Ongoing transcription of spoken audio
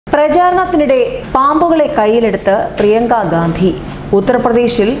പ്രചാരണത്തിനിടെ പാമ്പുകളെ കയ്യിലെടുത്ത് പ്രിയങ്ക ഗാന്ധി.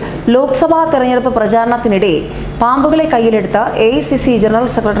 ഉത്തർപ്രദേശിൽ ലോക്സഭാ തെരഞ്ഞെടുപ്പ് പ്രചാരണത്തിനിടെ പാമ്പുകളെ കയ്യിലെടുത്ത AICC general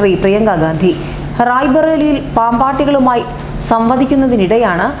secretary Priyanka Gandhi. റായ്ബറേലിയിൽ പാമ്പാട്ടികളുമായി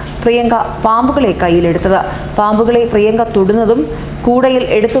സംവദിക്കുന്നതിനിടെയാണ് Priyanka പാമ്പുകളെ കയ്യിലെടുത്തത്. പാമ്പുകളെ പ്രിയങ്ക തൊടുന്നതും കൂടയിൽ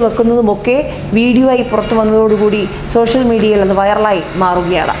എടുത്തു വെക്കുന്നതുമൊക്കെ വീഡിയോയായി പുറത്തു വന്നതോടുകൂടി സോഷ്യൽ മീഡിയയിൽ അത് വൈറലായി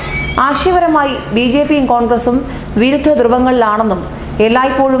മാറുകയാണ്. ആശയപരമായി BJPയും കോൺഗ്രസും വിരുദ്ധ ധ്രുവങ്ങളിലാണെന്നും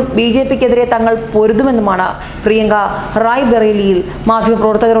എല്ലായ്പ്പോഴും BJPക്കെതിരെ തങ്ങൾ പൊരുതുമെന്നുമാണ് പ്രിയങ്ക റായ്ബറേലിയിൽ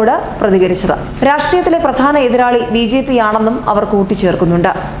മാധ്യമപ്രവർത്തകരോട് പ്രതികരിച്ചത്. രാഷ്ട്രീയത്തിലെ പ്രധാന എതിരാളി BJP ആണെന്നും അവർ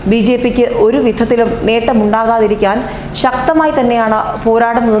കൂട്ടിച്ചേർക്കുന്നുണ്ട്. BJPക്ക് ഒരു വിധത്തിലും നേട്ടമുണ്ടാകാതിരിക്കാൻ ശക്തമായി തന്നെയാണ്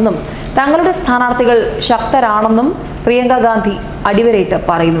പോരാടുന്നതെന്നും തങ്ങളുടെ സ്ഥാനാർത്ഥികൾ ശക്തരാണെന്നും പ്രിയങ്ക ഗാന്ധി അടിവരയിട്ട്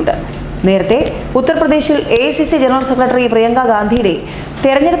പറയുന്നുണ്ട്. നേരത്തെ ഉത്തർപ്രദേശിൽ AICC ജനറൽ സെക്രട്ടറി പ്രിയങ്ക ഗാന്ധിയുടെ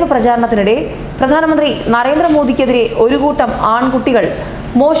തെരഞ്ഞെടുപ്പ് പ്രചാരണത്തിനിടെ പ്രധാനമന്ത്രി നരേന്ദ്രമോദിക്കെതിരെ ഒരു കൂട്ടം ആൺകുട്ടികൾ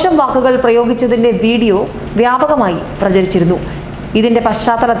മോശം വാക്കുകൾ പ്രയോഗിച്ചതിന്റെ വീഡിയോ വ്യാപകമായി പ്രചരിച്ചിരുന്നു. ഇതിന്റെ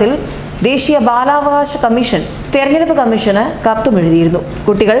പശ്ചാത്തലത്തിൽ ദേശീയ ബാലാവകാശ കമ്മീഷൻ തെരഞ്ഞെടുപ്പ് കമ്മീഷന് കത്തുമെഴുതിയിരുന്നു.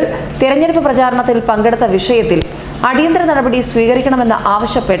 കുട്ടികൾ തെരഞ്ഞെടുപ്പ് പ്രചാരണത്തിൽ പങ്കെടുത്ത വിഷയത്തിൽ അടിയന്തര നടപടി സ്വീകരിക്കണമെന്ന്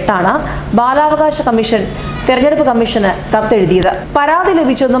ആവശ്യപ്പെട്ടാണ് ബാലാവകാശ കമ്മീഷൻ തെരഞ്ഞെടുപ്പ് കമ്മീഷന് കത്തെഴുതിയത്. പരാതി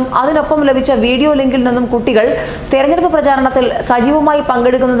ലഭിച്ചെന്നും അതിനൊപ്പം ലഭിച്ച വീഡിയോ ലിങ്കിൽ നിന്നും കുട്ടികൾ തെരഞ്ഞെടുപ്പ് പ്രചാരണത്തിൽ സജീവമായി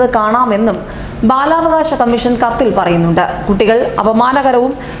പങ്കെടുക്കുന്നത് കാണാമെന്നും ബാലാവകാശ കമ്മീഷൻ കത്തിൽ പറയുന്നുണ്ട്. കുട്ടികൾ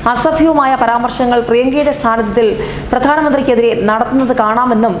അപമാനകരവും അസഭ്യവുമായ പരാമർശങ്ങൾ പ്രിയങ്കയുടെ സാന്നിധ്യത്തിൽ പ്രധാനമന്ത്രിക്കെതിരെ നടത്തുന്നത്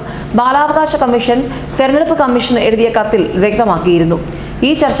കാണാമെന്നും ബാലാവകാശ കമ്മീഷൻ തെരഞ്ഞെടുപ്പ് കമ്മീഷന് എഴുതിയ കത്തിൽ വ്യക്തമാക്കിയിരുന്നു.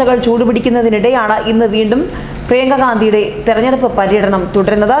 ഈ ചർച്ചകൾ ചൂടുപിടിക്കുന്നതിനിടെയാണ് ഇന്ന് വീണ്ടും പ്രിയങ്ക ഗാന്ധിയുടെ തെരഞ്ഞെടുപ്പ് പര്യടനം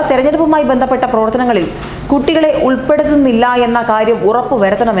തുടരുന്നത്. തെരഞ്ഞെടുപ്പുമായി ബന്ധപ്പെട്ട പ്രവർത്തനങ്ങളിൽ കുട്ടികളെ ഉൾപ്പെടുത്തുന്നില്ല എന്ന കാര്യം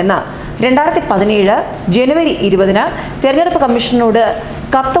ഉറപ്പുവരുത്തണമെന്ന് 2017 ജനുവരി 20 തെരഞ്ഞെടുപ്പ് കമ്മീഷനോട്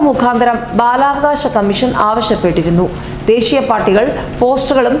കത്ത് മുഖാന്തരം ബാലാവകാശ കമ്മീഷൻ ആവശ്യപ്പെട്ടിരുന്നു. ദേശീയ പാർട്ടികൾ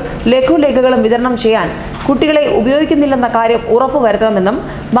പോസ്റ്ററുകളും ലഘുലേഖകളും വിതരണം ചെയ്യാൻ കുട്ടികളെ ഉപയോഗിക്കുന്നില്ലെന്ന കാര്യം ഉറപ്പുവരുത്തണമെന്നും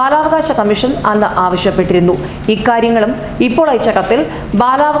ബാലാവകാശ കമ്മീഷൻ അന്ന് ആവശ്യപ്പെട്ടിരുന്നു. ഇക്കാര്യങ്ങളും ഇപ്പോൾ അയച്ച കത്തിൽ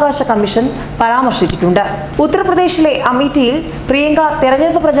ബാലാവകാശ കമ്മീഷൻ പരാമർശിച്ചിട്ടുണ്ട്. ഉത്തർപ്രദേശിലെ അമേഠിയിൽ പ്രിയങ്ക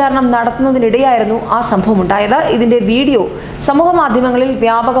തെരഞ്ഞെടുപ്പ് പ്രചാരണം നടത്തുന്നതിനിടെയായിരുന്നു ആ സംഭവം ഉണ്ടായത്. ഇതിന്റെ വീഡിയോ സമൂഹ മാധ്യമങ്ങളിൽ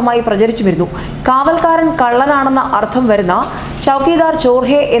വ്യാപകമായി പ്രചരിച്ചു വരുന്നു. കാവൽക്കാരൻ കള്ളനാണെന്ന അർത്ഥം വരുന്ന ചൌക്കിദാർ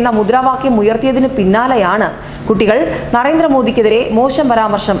ചോർഹെ എന്ന മുദ്രാവാക്യം ഉയർത്തിയതിന് പിന്നാലെയാണ് കുട്ടികൾ നരേന്ദ്രമോദിക്കെതിരെ മോശം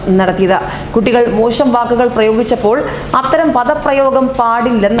പരാമർശം നടത്തിയത്. കുട്ടികൾ മോശം വാക്കുകൾ പ്രയോഗിച്ചപ്പോൾ അത്തരം പദപ്രയോഗം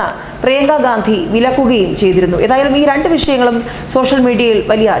പാടില്ലെന്ന് പ്രിയങ്ക ഗാന്ധി വിലക്കുകയും ചെയ്തിരുന്നു. ഏതായാലും ഈ രണ്ട് വിഷയങ്ങളും സോഷ്യൽ മീഡിയയിൽ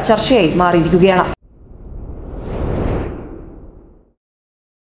വലിയ ചർച്ചയായി മാറിയിരിക്കുകയാണ്.